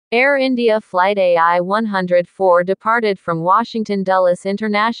Air India Flight AI104 departed from Washington Dulles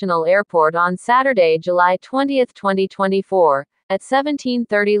International Airport on Saturday, July 20, 2024, at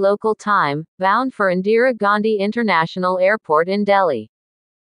 17:30 local time, bound for Indira Gandhi International Airport in Delhi.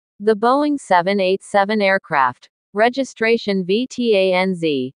 The Boeing 787 aircraft, registration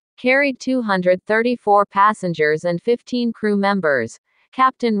VT-ANZ, carried 234 passengers and 15 crew members.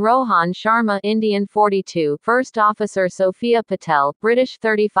 Captain Rohan Sharma, Indian 42, First Officer Sophia Patel, British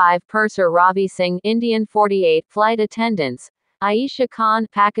 35, Purser Ravi Singh, Indian 48, Flight Attendants, Aisha Khan,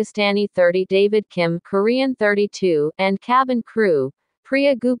 Pakistani 30, David Kim, Korean 32, and cabin crew,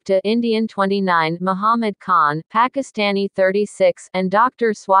 Priya Gupta, Indian 29, Muhammad Khan, Pakistani 36, and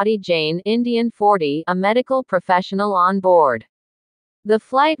Dr. Swati Jain, Indian 40, a medical professional on board. The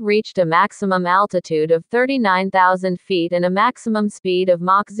flight reached a maximum altitude of 39,000 feet and a maximum speed of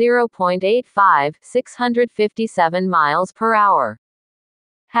Mach 0.85, 657 miles per hour.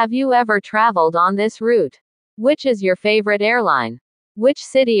 Have you ever traveled on this route? Which is your favorite airline? Which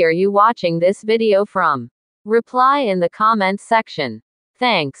city are you watching this video from? Reply in the comments section.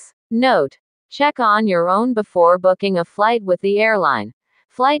 Thanks. Note: check on your own before booking a flight with the airline.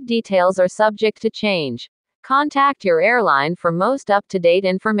 Flight details are subject to change. Contact your airline for most up-to-date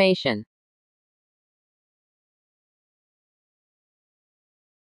information.